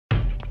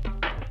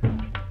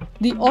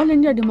The All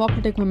India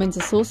Democratic Women's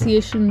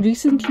Association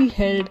recently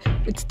held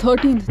its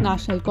 13th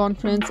national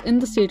conference in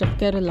the state of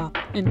Kerala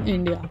in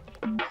India.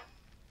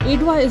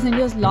 AIDWA is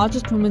India's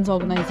largest women's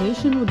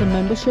organization with a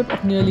membership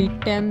of nearly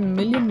 10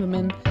 million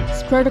women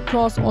spread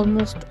across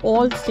almost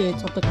all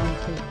states of the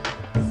country.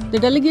 The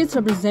delegates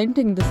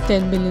representing this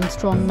 10 million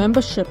strong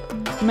membership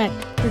met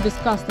to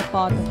discuss the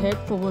path ahead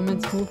for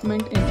women's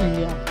movement in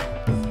India.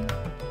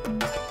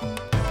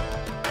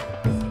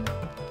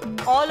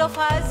 All of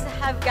us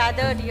have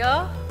gathered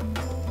here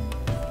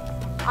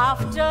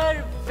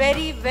after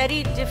very,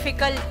 very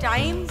difficult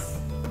times.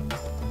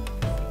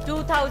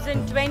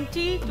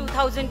 2020,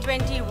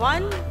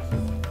 2021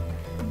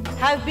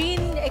 have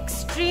been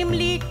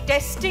extremely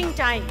testing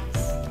times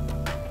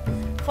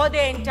for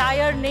the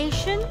entire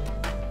nation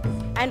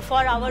and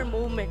for our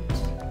movement.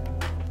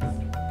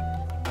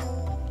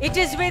 It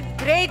is with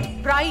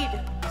great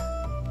pride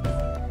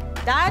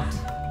that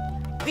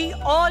we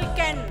all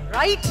can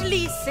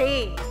rightly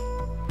say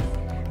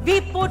we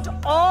put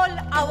all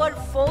our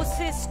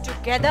forces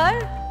together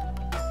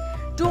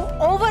to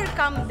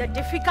overcome the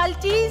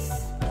difficulties,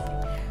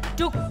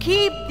 to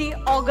keep the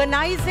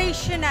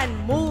organization and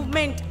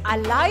movement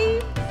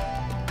alive,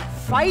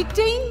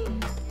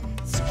 fighting,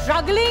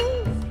 struggling,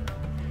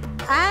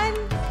 and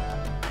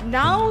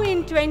now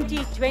in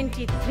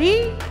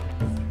 2023,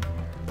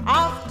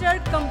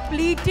 after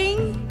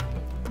completing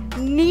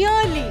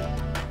nearly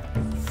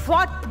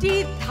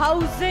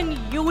 40,000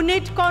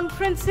 unit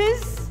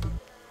conferences,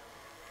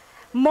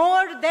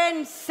 more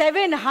than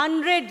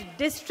 700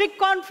 district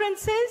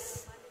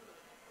conferences,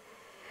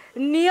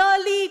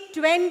 nearly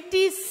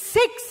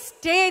 26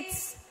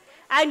 states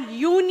and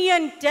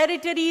union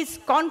territories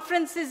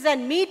conferences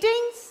and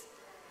meetings,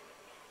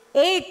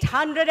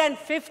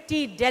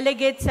 850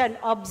 delegates and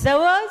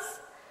observers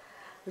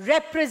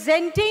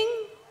representing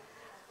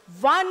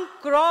 1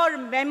 crore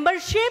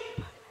membership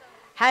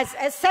has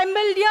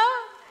assembled here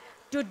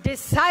to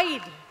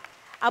decide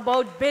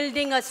about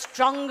building a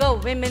stronger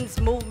women's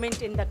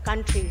movement in the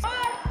country.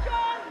 March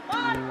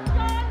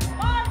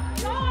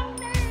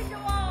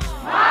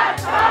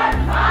on,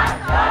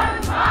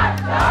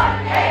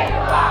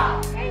 AIDWA!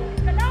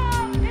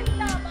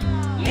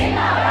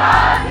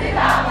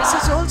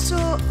 This is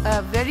also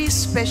a very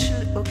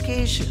special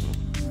occasion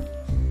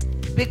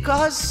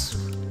because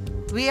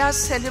we are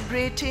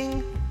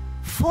celebrating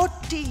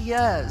 40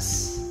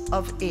 years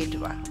of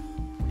AIDWA.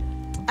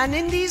 And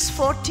in these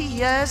 40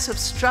 years of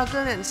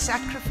struggle and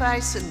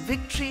sacrifice and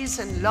victories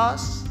and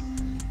loss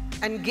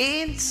and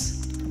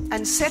gains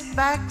and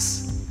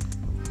setbacks,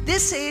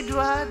 this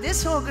AIDWA,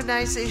 this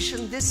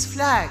organization, this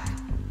flag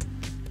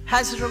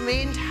has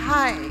remained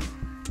high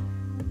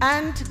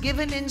and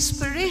given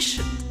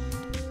inspiration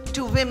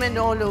to women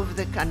all over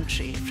the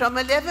country. From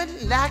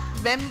 11 lakh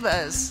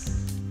members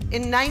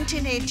in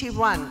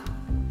 1981,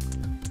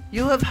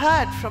 you have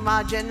heard from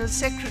our General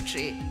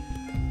Secretary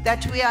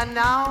that we are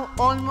now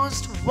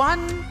almost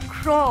 1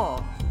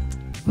 crore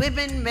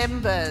women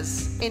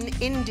members in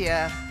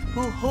India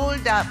who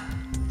hold up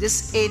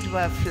this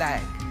AIDWA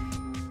flag.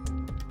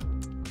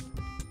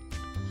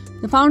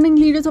 The founding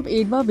leaders of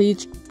AIDWA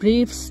waged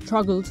brave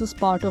struggles as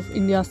part of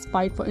India's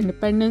fight for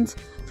independence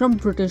from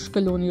British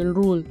colonial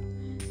rule.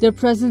 Their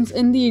presence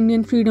in the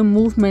Indian freedom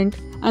movement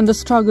and the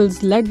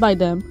struggles led by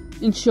them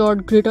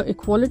ensured greater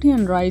equality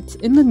and rights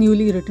in the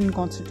newly written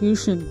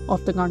constitution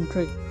of the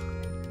country.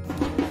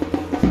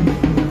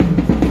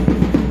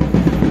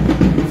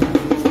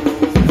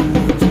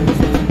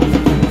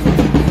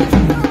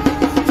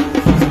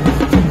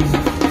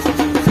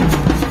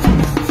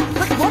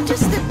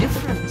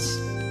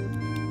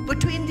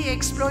 Between the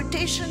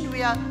exploitation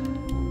we are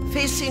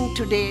facing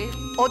today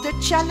or the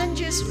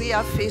challenges we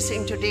are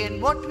facing today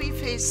and what we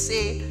faced,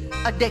 say,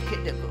 a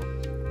decade ago.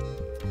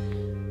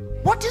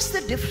 What is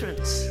the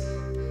difference?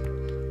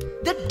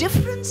 The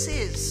difference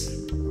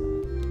is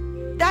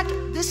that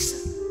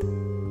this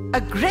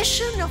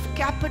aggression of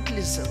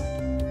capitalism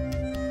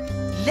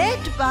led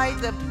by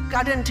the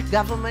current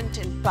government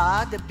in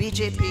power, the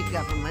BJP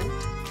government,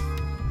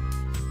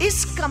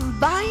 is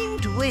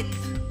combined with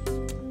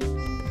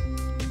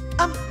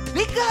a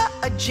bigger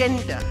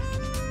agenda.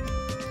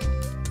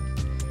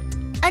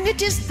 And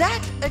it is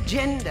that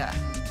agenda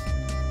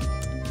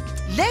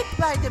led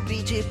by the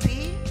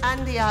BJP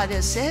and the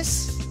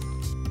RSS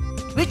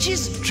which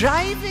is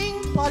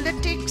driving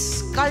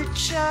politics,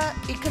 culture,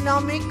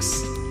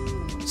 economics,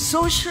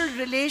 social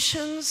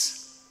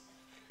relations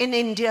in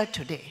India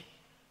today.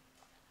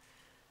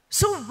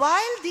 So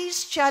while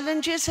these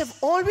challenges have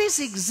always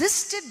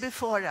existed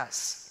before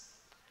us,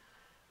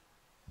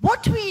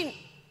 what we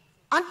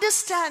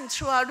understand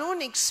through our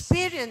own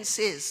experience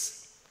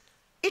is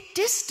it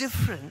is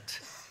different.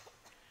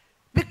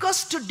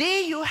 Because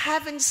today you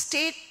have in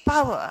state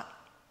power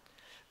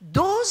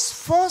those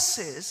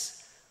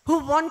forces who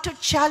want to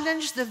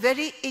challenge the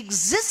very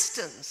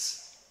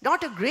existence,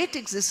 not a great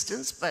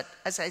existence, but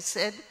as I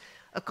said,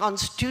 a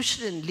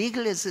constitutional and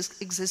legal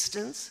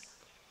existence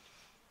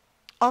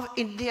of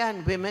India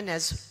and women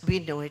as we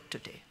know it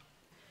today.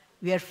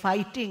 We are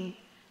fighting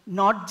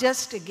not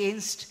just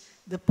against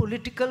the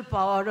political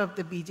power of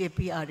the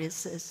BJP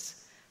RSS.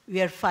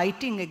 We are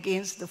fighting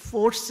against the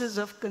forces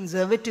of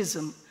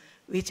conservatism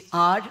which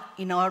are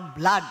in our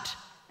blood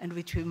and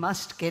which we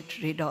must get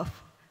rid of.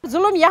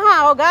 जुल्म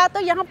यहाँ होगा तो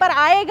यहाँ पर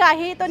आएगा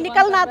ही, तो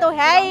निकलना तो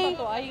है ही,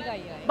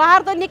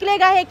 बाहर तो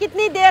निकलेगा है।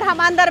 कितनी देर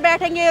हम अंदर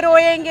बैठेंगे,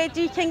 रोएंगे,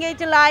 चीखेंगे,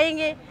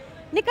 चिल्लाएंगे?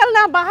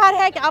 निकलना बाहर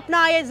है कि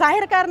अपना ये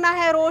जाहिर करना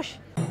है रोष।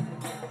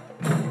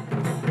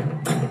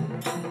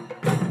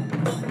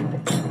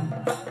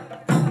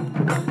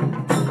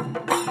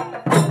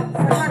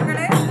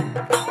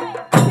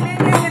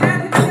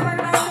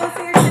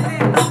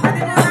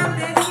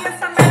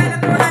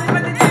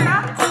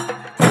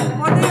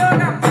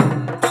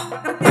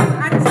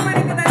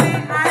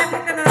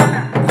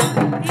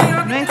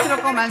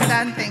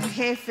 Comandante en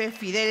jefe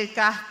Fidel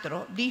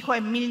Castro dijo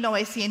en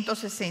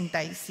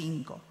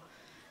 1965,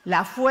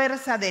 la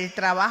fuerza del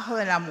trabajo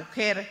de la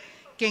mujer,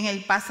 que en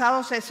el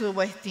pasado se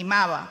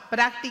subestimaba,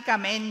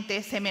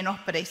 prácticamente se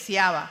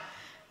menospreciaba,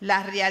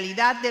 la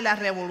realidad de la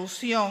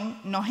revolución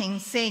nos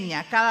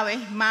enseña cada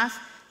vez más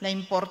la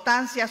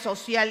importancia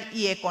social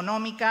y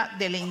económica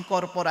de la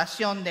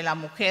incorporación de la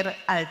mujer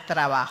al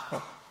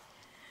trabajo.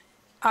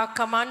 Our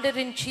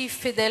Commander-in-Chief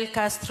Fidel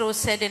Castro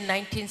said in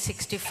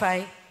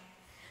 1965,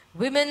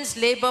 women's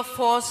labor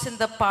force in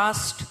the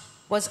past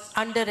was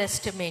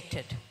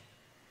underestimated,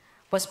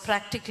 was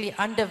practically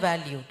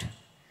undervalued.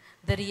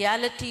 The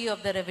reality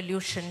of the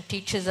revolution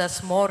teaches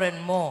us more and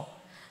more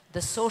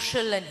the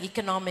social and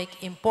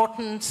economic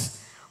importance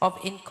of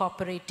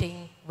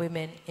incorporating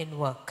women in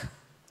work.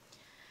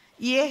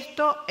 Y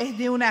esto es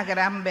de una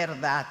gran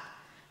verdad.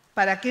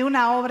 Para que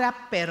una obra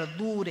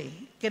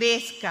perdure,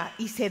 crezca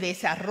y se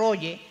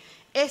desarrolle,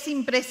 es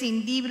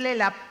imprescindible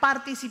la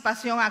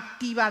participación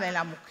activa de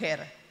la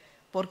mujer.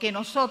 Porque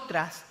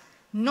nosotras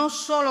no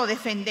solo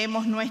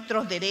defendemos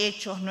nuestros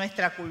derechos,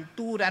 nuestra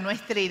cultura,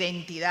 nuestra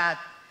identidad,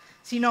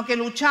 sino que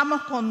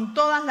luchamos con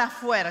todas las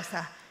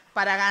fuerzas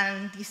para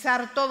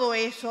garantizar todo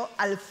eso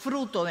al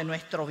fruto de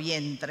nuestro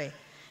vientre.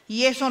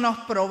 Y eso nos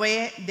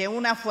provee de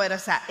una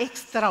fuerza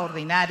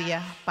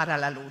extraordinaria para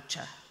la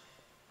lucha.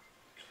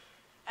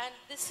 And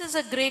this is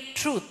a great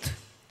truth,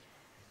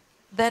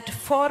 that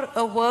for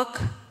a work,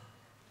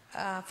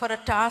 for a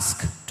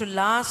task to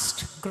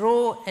last,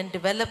 grow and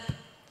develop,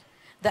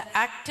 the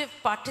active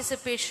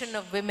participation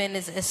of women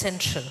is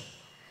essential,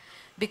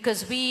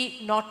 because we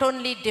not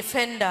only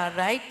defend our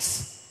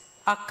rights,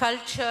 our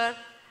culture,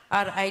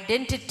 our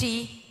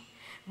identity,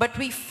 but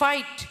we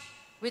fight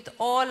with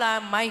all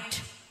our might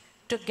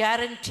to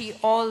guarantee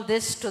all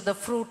this to the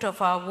fruit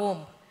of our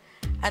womb.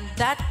 And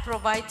that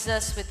provides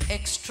us with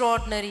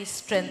extraordinary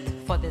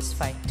strength for this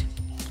fight.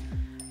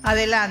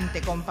 Adelante,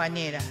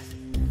 compañeras.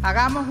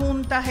 Hagamos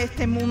juntas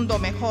este mundo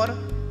mejor,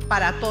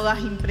 para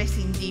todas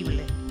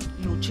imprescindible.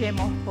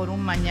 Luchemos por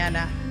un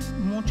mañana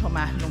mucho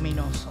más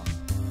luminoso.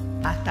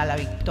 Hasta la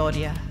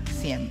victoria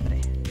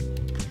siempre.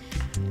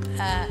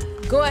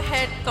 Go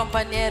ahead,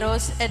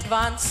 compañeros,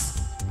 advance.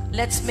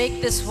 Let's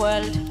make this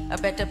world a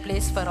better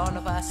place for all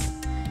of us.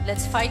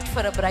 Let's fight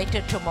for a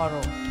brighter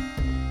tomorrow.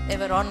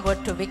 Ever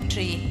onward to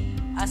victory.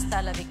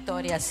 Hasta la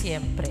victoria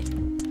siempre.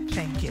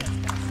 Thank you.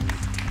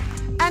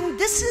 And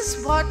this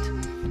is what,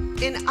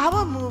 in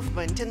our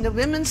movement, in the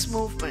women's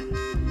movement,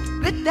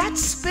 with that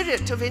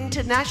spirit of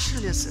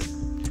internationalism,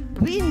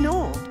 we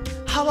know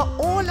how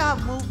all our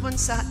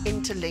movements are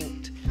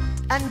interlinked.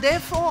 And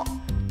therefore,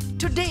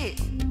 today,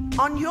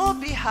 on your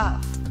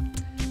behalf,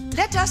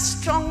 let us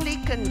strongly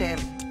condemn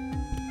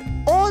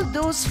all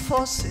those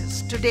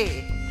forces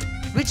today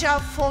which are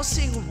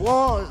forcing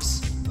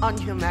wars on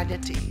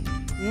humanity.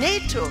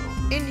 NATO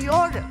in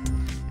Europe,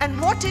 and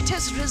what it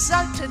has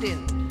resulted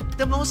in,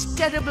 the most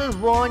terrible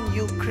war in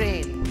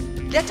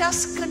Ukraine. Let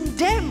us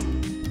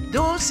condemn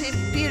those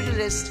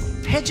imperialist,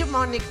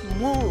 hegemonic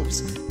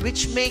moves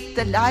which make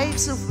the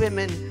lives of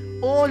women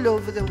all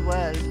over the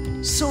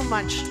world so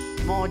much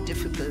more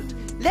difficult.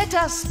 Let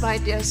us, my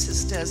dear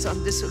sisters,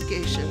 on this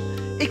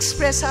occasion,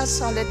 express our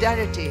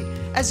solidarity,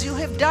 as you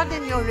have done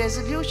in your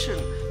resolution,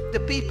 the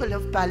people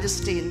of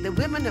Palestine, the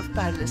women of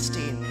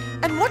Palestine.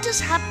 And what is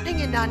happening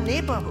in our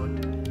neighborhood?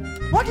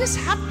 What is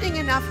happening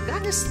in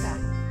Afghanistan?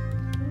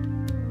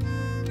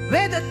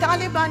 Where the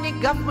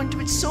Taliban government,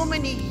 which so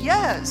many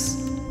years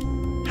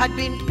had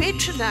been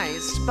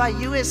patronized by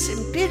US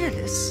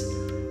imperialists.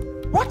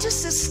 What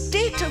is the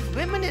state of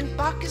women in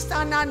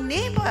Pakistan, our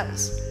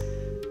neighbors,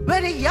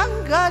 where a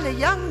young girl, a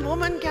young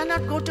woman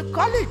cannot go to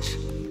college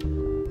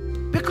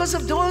because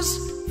of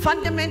those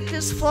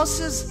fundamentalist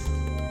forces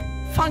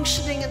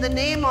functioning in the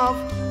name of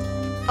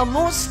a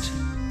most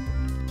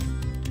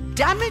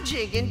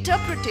damaging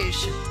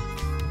interpretation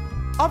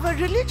of a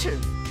religion?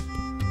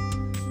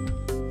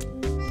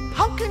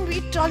 How can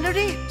we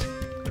tolerate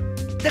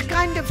the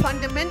kind of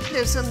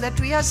fundamentalism that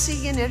we are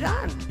seeing in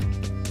Iran,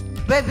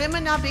 where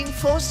women are being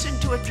forced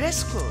into a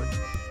dress code?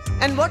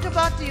 And what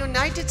about the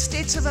United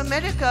States of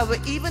America, where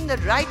even the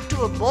right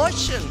to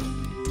abortion,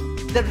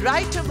 the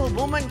right of a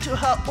woman to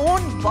her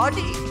own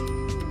body,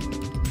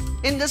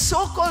 in the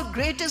so-called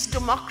greatest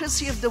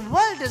democracy of the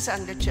world, is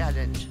under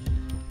challenge?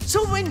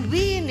 So when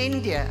we in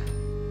India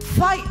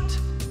fight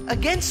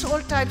against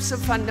all types of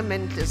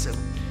fundamentalism,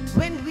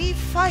 when we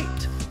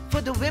fight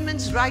for the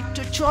women's right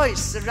to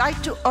choice, the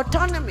right to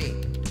autonomy,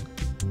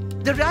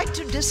 the right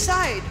to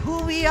decide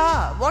who we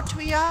are, what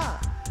we are,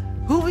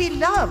 who we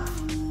love,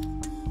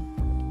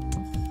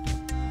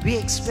 we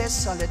express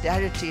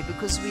solidarity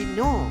because we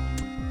know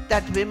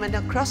that women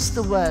across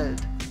the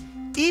world,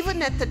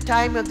 even at the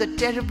time of the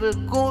terrible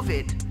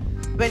COVID,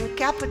 when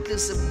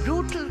capitalism,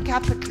 brutal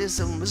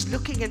capitalism, was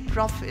looking at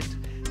profit,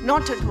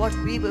 not at what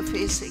we were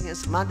facing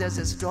as mothers,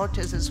 as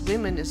daughters, as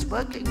women, as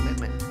working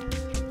women.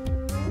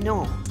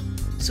 No.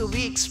 So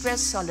we express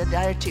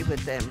solidarity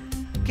with them.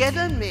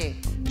 Kerala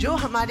में जो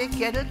हमारे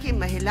केरल की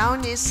महिलाओं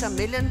ने इस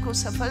सम्मेलन को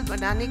सफल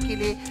बनाने के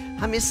लिए,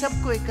 हमें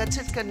सबको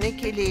एकत्रित करने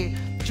के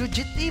लिए जो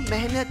जितनी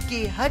मेहनत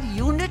की, हर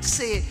यूनिट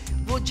से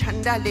वो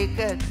झंडा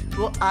लेकर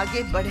वो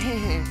आगे बढ़े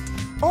हैं,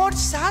 और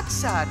साथ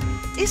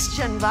साथ इस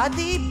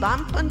जनवादी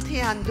वामपंथी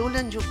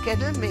आंदोलन जो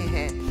केरल में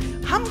है,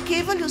 हम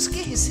केवल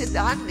उसके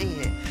हिस्सेदार नहीं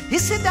हैं।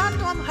 हिस्सेदार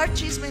तो हम हर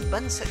चीज में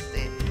बन सकते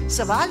हैं।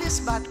 सवाल इस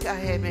बात का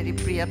है मेरी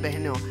प्रिय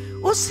बहनों,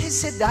 उस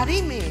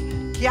हिस्सेदारी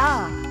में क्या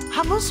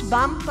हम उस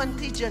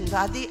वामपंथी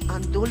जनवादी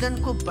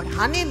आंदोलन को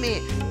बढ़ाने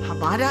में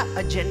हमारा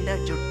एजेंडा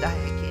जुड़ता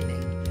है कि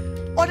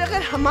नहीं? और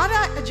अगर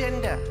हमारा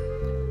एजेंडा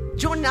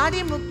जो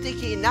नारी मुक्ति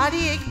की,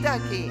 नारी एकता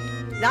की,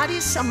 नारी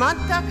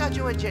समानता का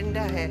जो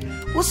एजेंडा है,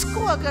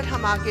 उसको अगर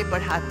हम आगे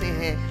बढ़ाते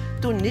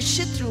हैं तो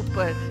निश्चित रूप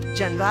पर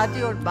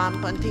जनवादी और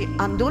वामपंथी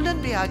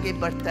आंदोलन भी आगे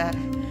बढ़ता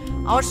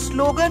है। Our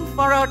slogan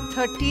for our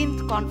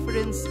 13th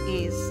conference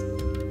is,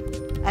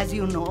 as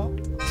you know,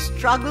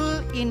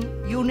 struggle in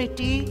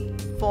unity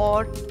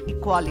for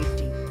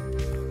equality.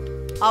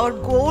 Our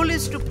goal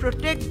is to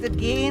protect the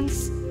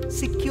gains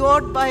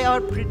secured by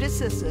our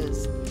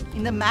predecessors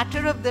in the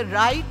matter of the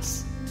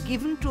rights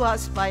given to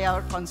us by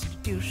our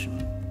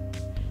Constitution,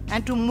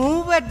 and to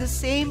move at the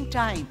same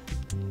time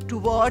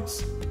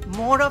towards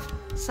more of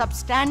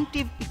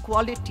substantive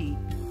equality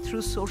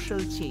through social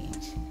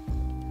change.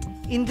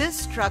 In this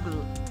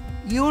struggle,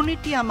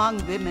 unity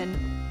among women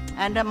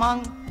and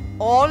among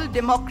all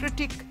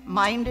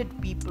democratic-minded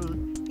people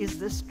is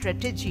the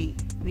strategy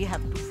we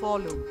have to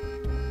follow.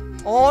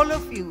 All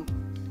of you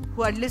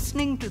who are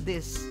listening to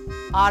this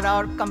are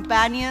our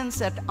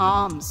companions at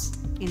arms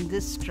in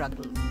this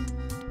struggle.